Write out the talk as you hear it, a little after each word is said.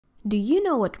Do you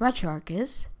know what RetroArch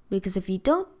is? Because if you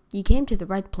don't, you came to the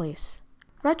right place.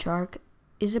 RetroArch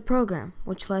is a program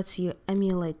which lets you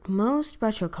emulate most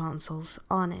retro consoles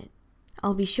on it.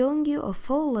 I'll be showing you a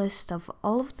full list of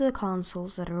all of the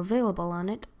consoles that are available on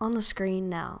it on the screen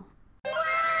now.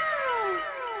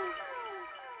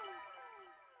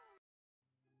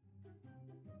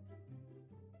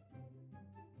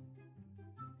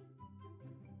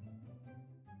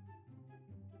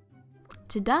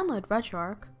 To download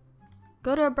RetroArch,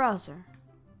 go to a browser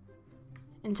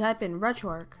and type in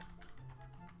RetroArch.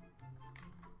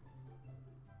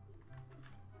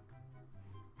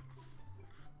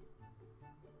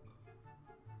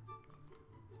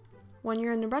 When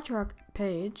you're in the RetroArch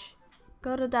page,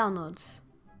 go to Downloads.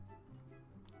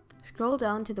 Scroll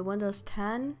down to the Windows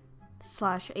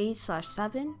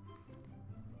 10/8/7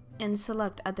 and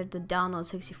select either the download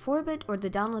 64-bit or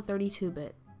the download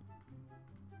 32-bit.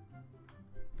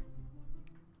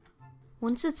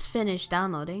 Once it's finished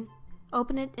downloading,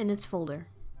 open it in its folder.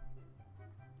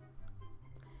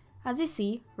 As you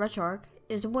see, RetroArch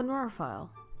is a WinRAR file,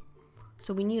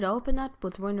 so we need to open that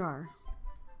with WinRAR.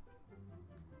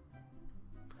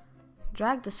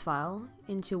 Drag this file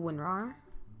into WinRAR,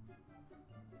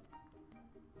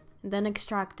 and then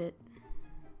extract it.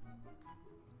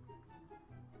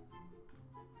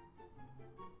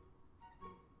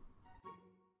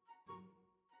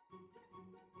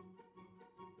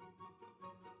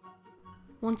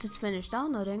 Once it's finished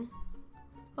downloading,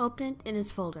 open it in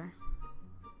its folder.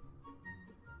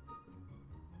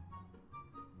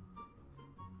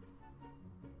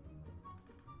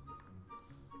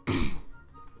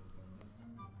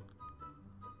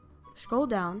 Scroll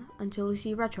down until you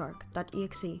see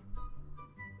retroarch.exe,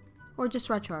 or just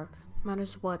RetroArch,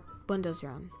 matters what Windows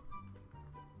you're on.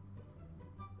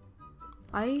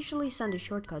 I usually send a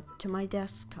shortcut to my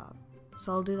desktop,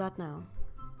 so I'll do that now.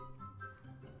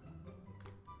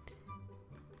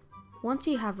 Once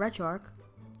you have RetroArch,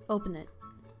 open it.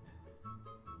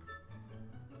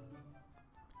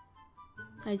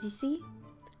 As you see,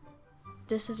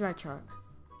 this is RetroArch.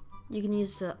 You can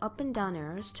use the up and down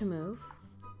arrows to move,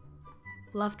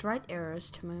 left-right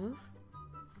arrows to move,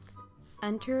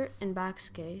 enter and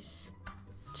backspace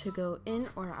to go in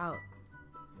or out.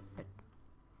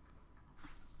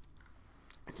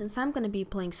 Since I'm going to be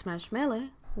playing Smash Melee,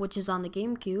 which is on the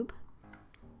GameCube,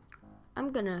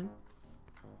 I'm going to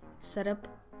set up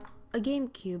a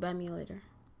GameCube emulator.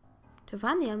 To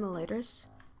find the emulators,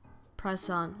 press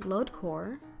on Load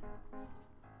Core,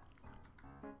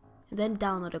 then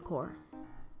download a core.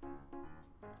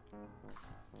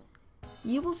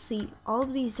 You will see all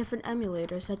of these different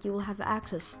emulators that you will have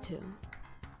access to.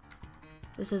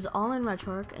 This is all in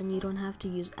RetroArch and you don't have to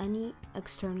use any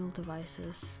external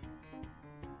devices.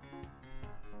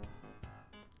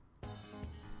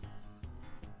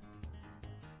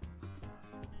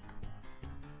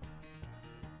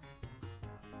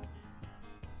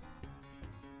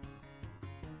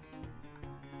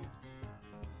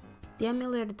 The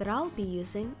emulator that I'll be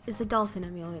using is the Dolphin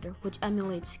emulator, which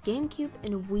emulates GameCube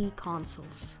and Wii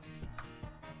consoles.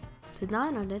 To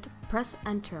download it, press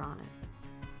enter on it.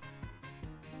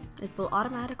 It will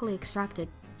automatically extract it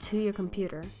to your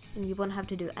computer and you won't have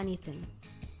to do anything.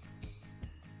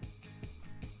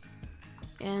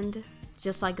 And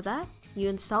just like that, you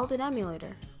installed an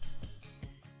emulator.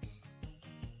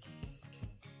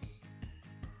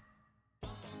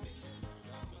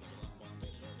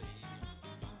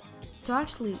 To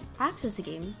actually access a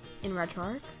game in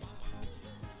RetroArch,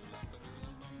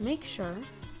 make sure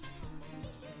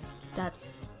that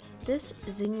this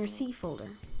is in your C folder.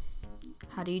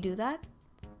 How do you do that?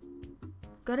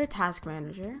 Go to Task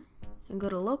Manager and go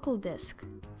to Local Disk,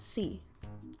 C.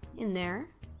 In there,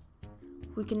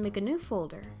 we can make a new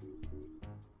folder.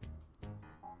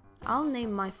 I'll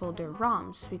name my folder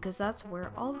ROMs because that's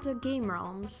where all of the game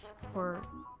ROMs for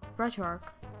RetroArch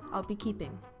I'll be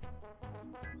keeping.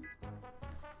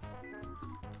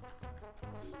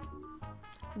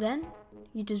 Then,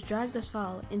 you just drag this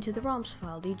file into the ROMs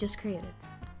file that you just created.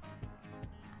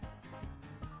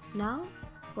 Now,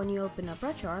 when you open up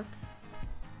RetroArch,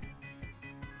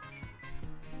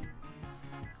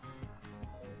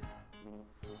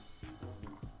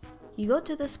 you go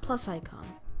to this plus icon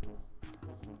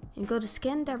and go to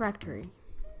Scan Directory.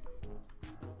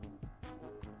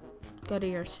 Go to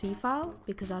your C file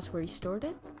because that's where you stored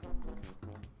it,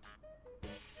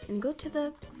 and go to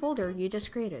the folder you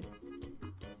just created,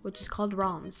 which is called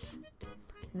ROMs.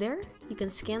 There, you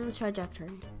can scan the trajectory.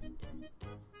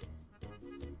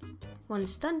 Once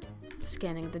it's done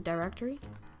scanning the directory,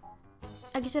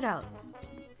 exit out.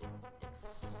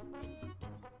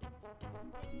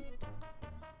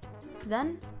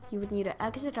 Then you would need to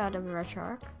exit out of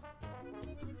RetroArch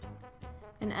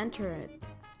and enter it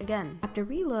again. After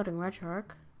reloading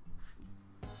RetroArch,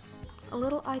 a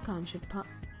little icon should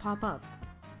pop up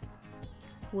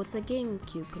with the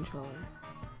GameCube controller.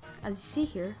 As you see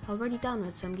here, I already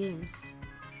downloaded some games.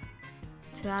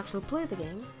 To actually play the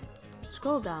game,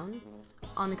 scroll down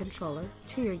on the controller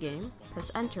to your game, press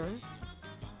enter,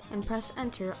 and press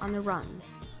enter on the run.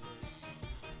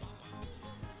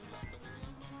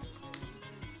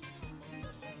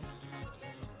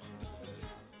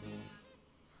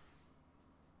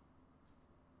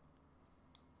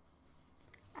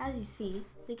 As you see,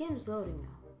 the game is loading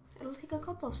now. It'll take a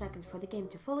couple of seconds for the game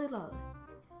to fully load.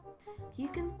 You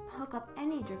can hook up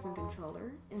any different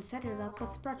controller and set it up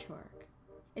with RetroArch.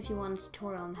 If you want a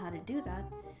tutorial on how to do that,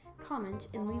 comment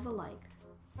and leave a like.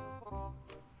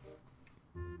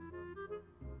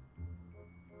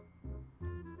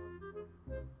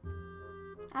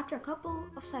 After a couple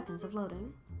of seconds of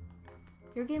loading,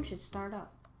 your game should start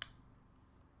up.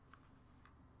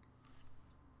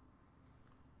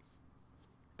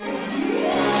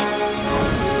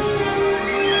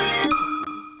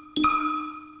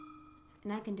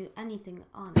 And I can do anything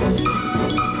on it.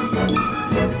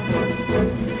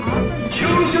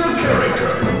 Choose your character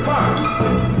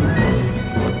first.